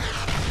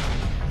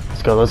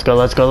 Let's go, let's go,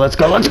 let's go, let's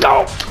go, let's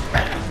go!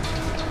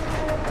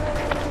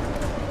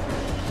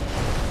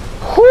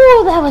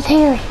 Whew, that was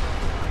hairy.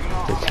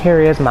 As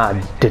hairy as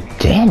my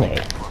Danny.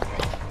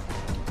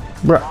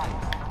 Bruh.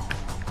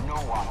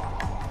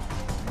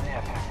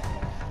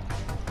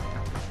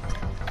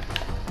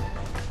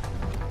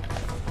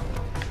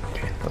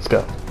 Let's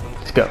go.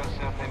 Let's go.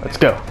 Let's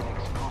go.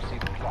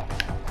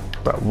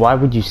 Bro, why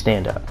would you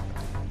stand up?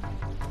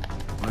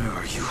 Where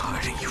are you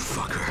hiding, you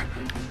fucker?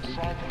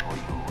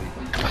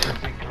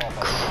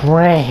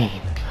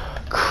 Crane.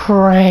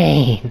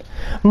 Crane.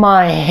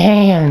 My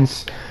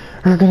hands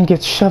are gonna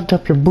get shoved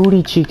up your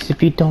booty cheeks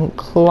if you don't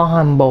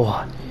climb,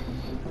 boy.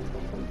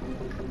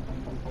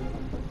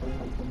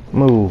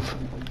 Move.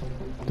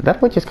 Did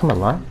that boy just come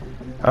alive?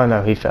 Oh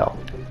no, he fell.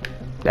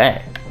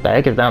 Dang. The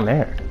heck is down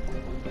there?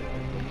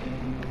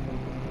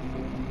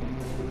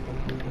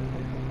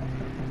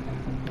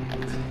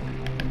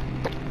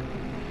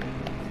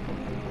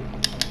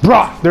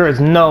 Bruh, there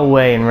is no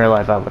way in real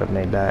life I would have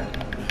made that.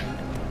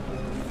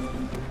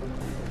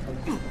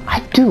 I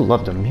do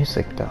love the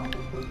music though.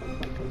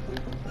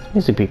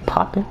 Music be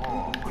popping.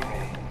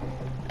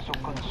 So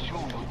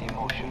consumed with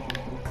emotion,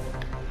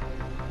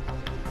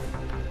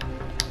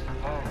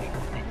 burning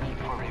with the need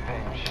for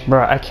revenge,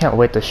 Bruh, I can't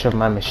wait to shove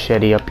my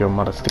machete up your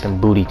mother sticking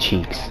booty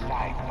cheeks.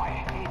 alive by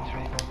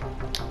hatred.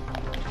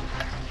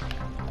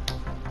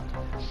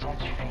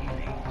 Such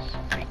feelings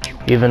make you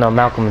Even though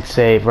Malcolm would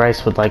say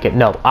Rice would like it,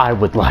 no, I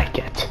would like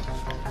it.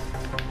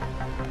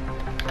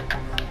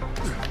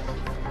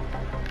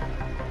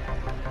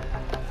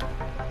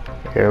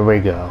 Here we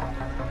go.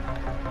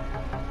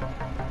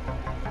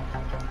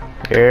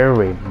 Here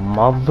we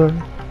mother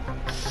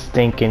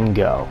stinking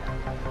go.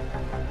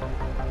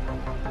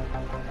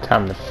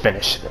 Time to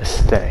finish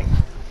this thing.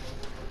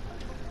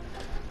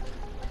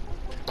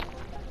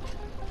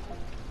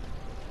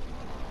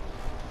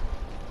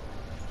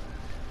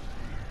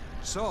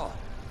 So,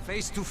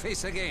 face to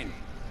face again.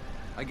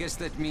 I guess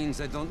that means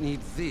I don't need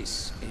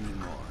this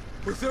anymore.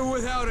 With or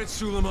without it,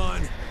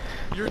 Suleiman,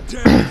 you're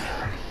dead.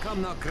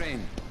 Come now,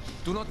 Crane.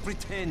 Do not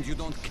pretend you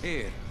don't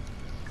care.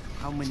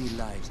 How many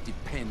lives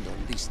depend on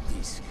this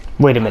disc?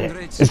 Wait a minute.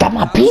 Hundreds, Is that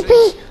my thousands,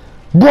 pee-pee?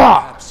 Bruh!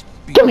 perhaps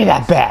Give me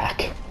that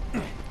back!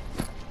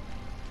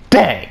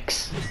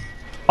 Thanks!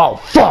 Oh,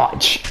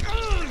 fudge!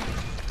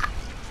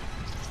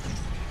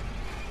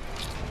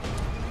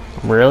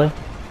 Really?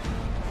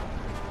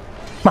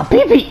 My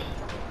pee-pee!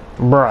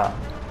 Bruh.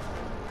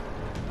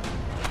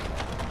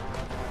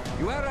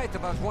 You are right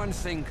about one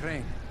thing,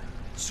 Crane.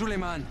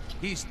 Suleiman,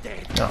 he's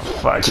dead. Oh,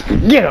 fudge.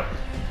 Get him!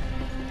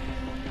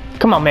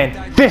 Come on,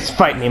 man. Fist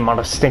fight me,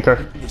 mother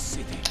stinker.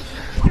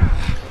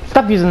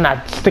 Stop using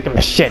that sticking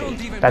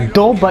machete. That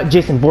dull butt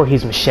Jason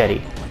Voorhees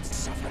machete.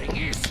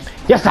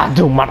 Yes, I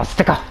do, mother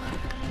sticker.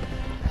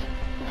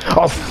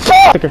 Oh,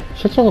 fuck!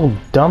 Shut your little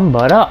dumb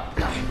butt up.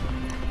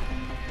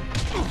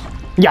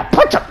 Yeah,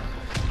 punch him!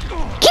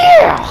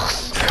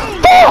 Yes!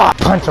 Fuck!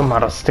 Punch him,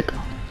 mother sticker.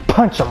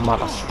 Punch him,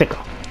 mother sticker.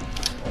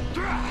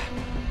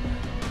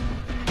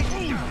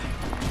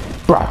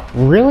 Bruh,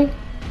 really?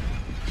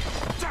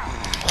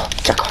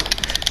 Check off.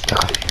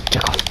 Check off.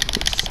 Check off.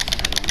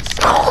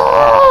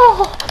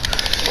 Oh!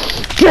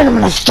 Get him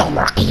in the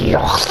stomach,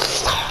 yes!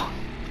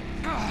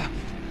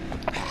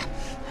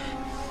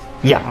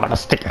 Yeah, mother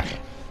sticker.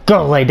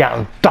 Go lay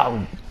down.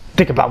 Don't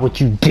think about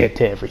what you did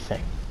to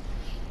everything.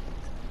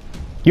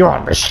 You're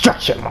on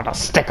restriction, mother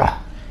sticker.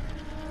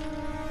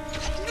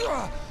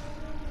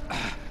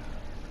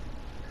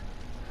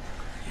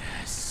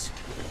 Yes.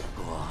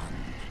 Go on.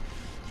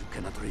 You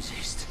cannot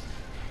resist.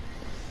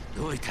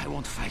 Do it, I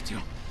won't fight you.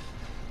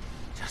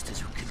 Just as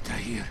you killed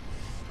Tahir.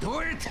 Do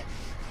it!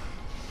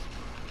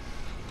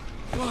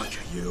 Fuck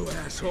you,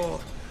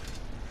 asshole.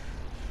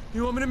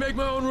 You want me to make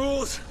my own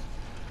rules?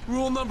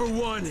 Rule number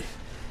 1.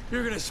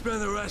 You're gonna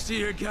spend the rest of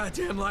your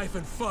goddamn life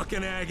in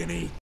fucking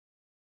agony.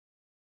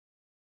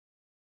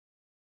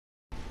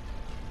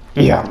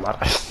 Yeah,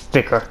 mother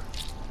sticker.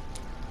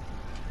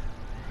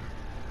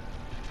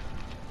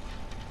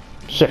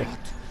 Shit.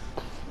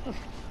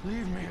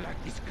 Leave me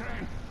like this,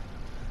 Crane.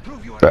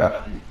 Prove you are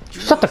done.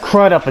 Shut the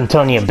crud up,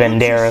 Antonio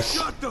Banderas.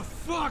 Shut the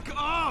fuck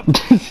up!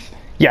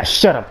 Yeah,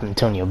 shut up,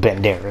 Antonio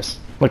Banderas.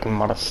 Look at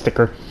mother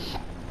sticker.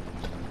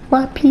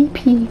 My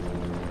pee-pee.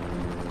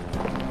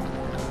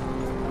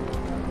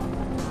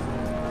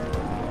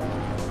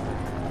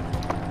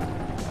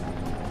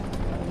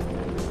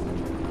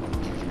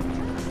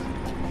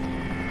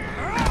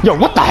 Yo,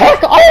 what the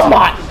heck? Oh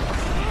my!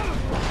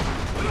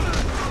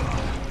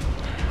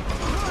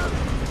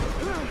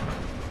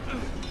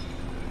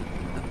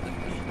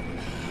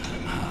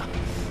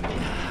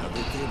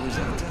 The tables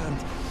are turned.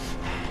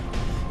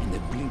 In the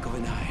blink of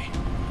an eye.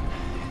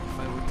 If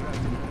I were trapped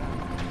in a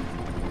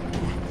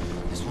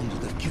ram, this one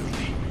would have killed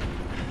me.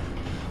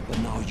 But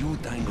now you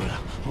dangle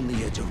on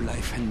the edge of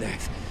life and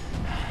death.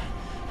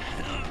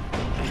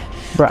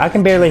 Bro, I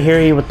can barely hear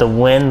you with the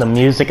wind, the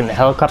music, and the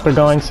helicopter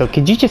going, so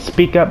could you just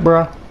speak up,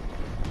 bro? I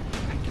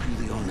give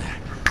you the honor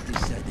of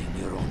deciding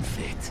your own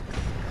fate.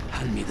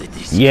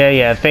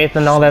 Yeah, faith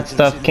and all that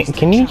stuff.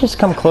 Can you just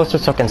come closer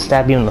so I can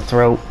stab you in the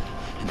throat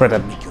for the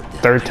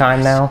third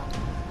time now?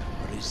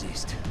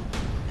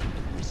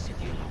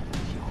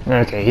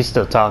 Okay, he's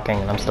still talking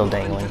and I'm still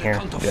dangling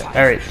here. Yeah.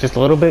 Alright, just a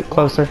little bit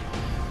closer.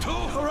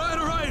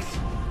 Alright.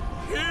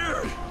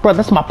 Here. Bro,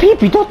 that's my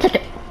pee-pee, don't take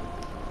it!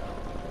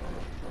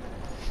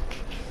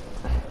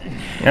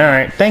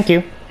 Alright, thank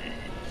you.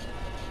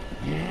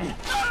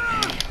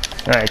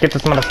 Alright, get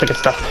this mother sticker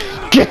stuff.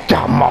 Get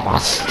that mother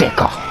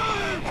sticker!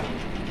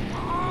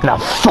 Now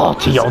fall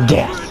to your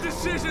death!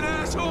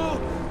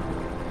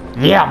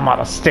 Yeah,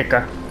 mother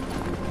sticker!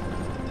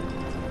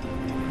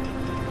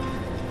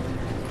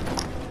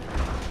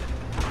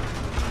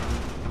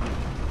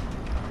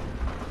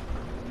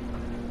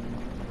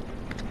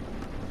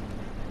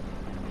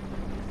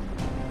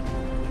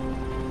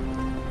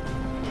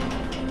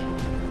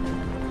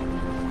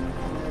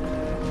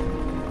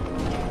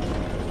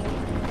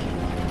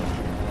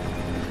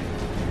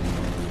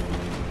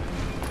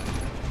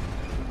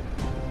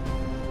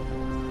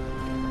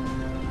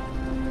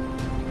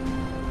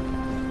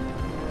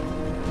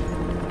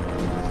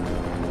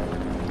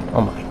 Oh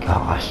my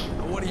gosh.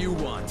 What do you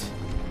want?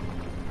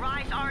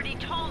 Rais already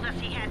told us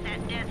he had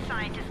that dead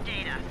scientist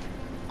data.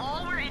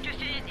 All we're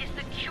interested in is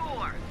the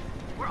cure.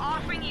 We're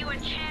offering you a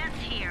chance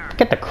here.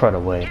 Get the crud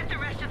away. Get the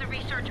rest of the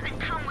research and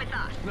come with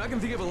us. I can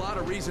think of a lot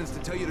of reasons to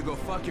tell you to go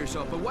fuck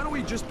yourself, but why don't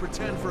we just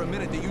pretend for a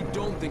minute that you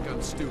don't think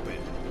I'm stupid?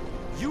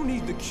 You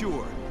need the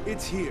cure.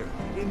 It's here,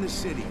 in the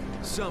city,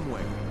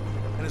 somewhere.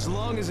 And as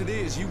long as it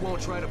is, you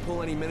won't try to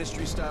pull any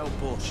ministry-style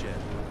bullshit.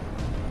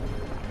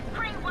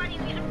 Crane, why do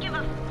you even give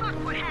a fuck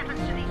what happens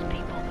to these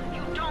people?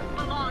 You don't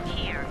belong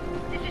here.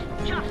 This is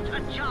just a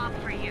job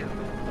for you.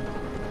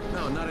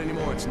 No, not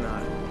anymore, it's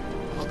not.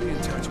 I'll be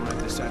in touch when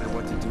I've decided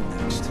what to do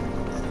next.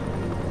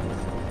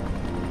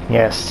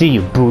 Yeah, see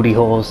you booty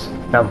holes.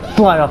 Now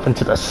fly off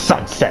into the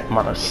sunset,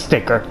 mother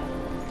sticker.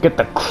 Get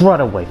the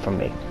crud away from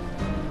me.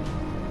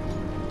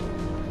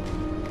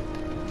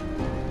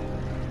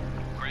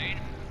 Crane?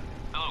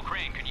 Hello,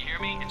 Crane, can you hear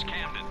me? It's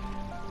Camden.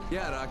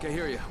 Yeah, Doc, I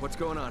hear you. What's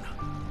going on?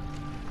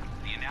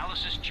 The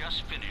analysis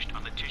just finished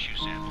on the tissue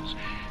samples.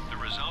 The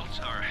results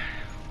are...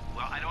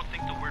 well, I don't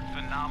think the word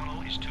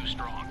phenomenal is too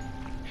strong.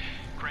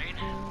 Crane,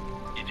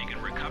 if you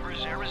can recover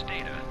Zara's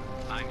data,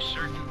 I'm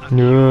certain a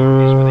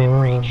cure is within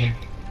reach.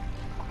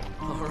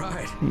 All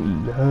right.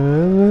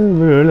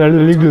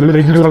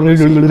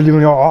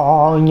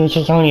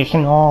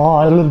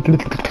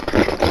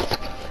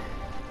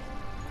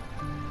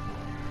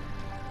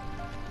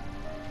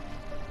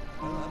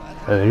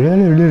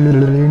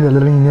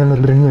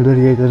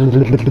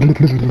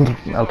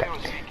 Okay.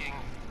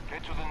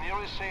 Get to the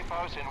nearest safe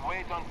house and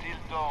wait until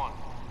dawn.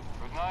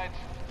 Good night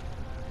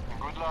and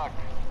good luck.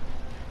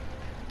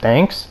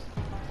 Thanks.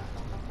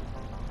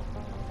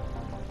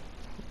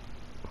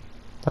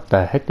 What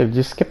the heck? Did you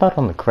just skip out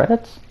on the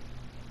credits?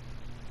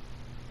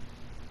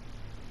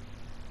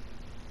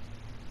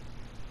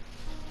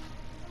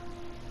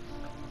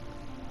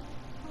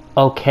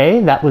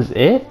 Okay, that was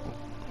it?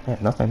 Yeah,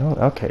 nothing else.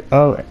 Okay,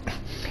 alright.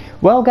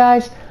 Well,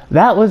 guys,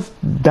 that was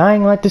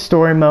Dying Light the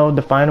Story Mode,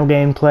 the final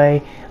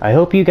gameplay. I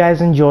hope you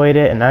guys enjoyed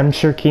it, and I'm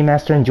sure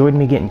Keymaster enjoyed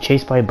me getting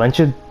chased by a bunch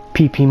of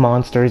PP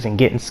monsters and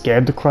getting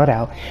scared the crud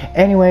out.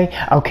 Anyway,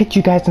 I'll catch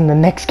you guys in the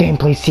next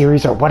gameplay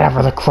series or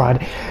whatever the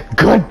crud.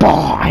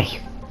 Goodbye!